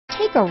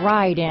Take a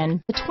ride in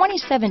the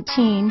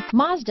 2017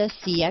 Mazda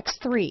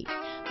CX-3.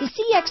 The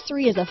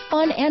CX-3 is a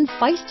fun and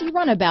feisty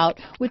runabout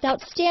with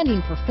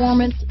outstanding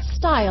performance,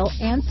 style,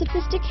 and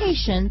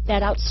sophistication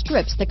that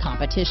outstrips the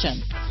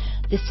competition.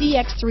 The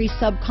CX-3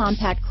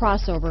 subcompact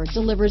crossover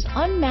delivers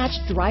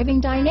unmatched driving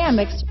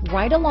dynamics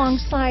right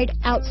alongside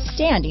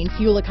outstanding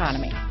fuel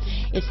economy.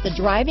 It's the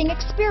driving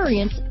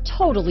experience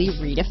totally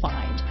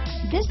redefined.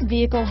 This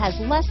vehicle has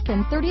less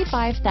than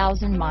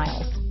 35,000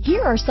 miles.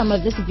 Here are some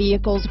of this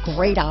vehicle's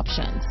great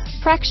options: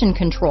 traction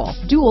control,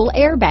 dual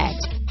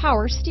airbags,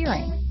 power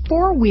steering,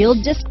 four-wheel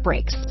disc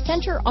brakes,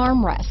 center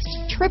armrest,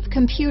 trip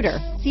computer,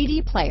 CD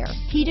player,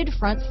 heated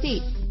front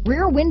seats,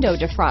 rear window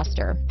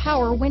defroster,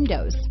 power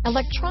windows,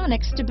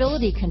 electronic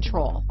stability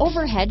control,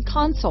 overhead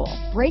console,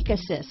 brake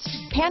assist,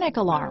 panic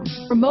alarm,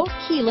 remote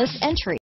keyless entry.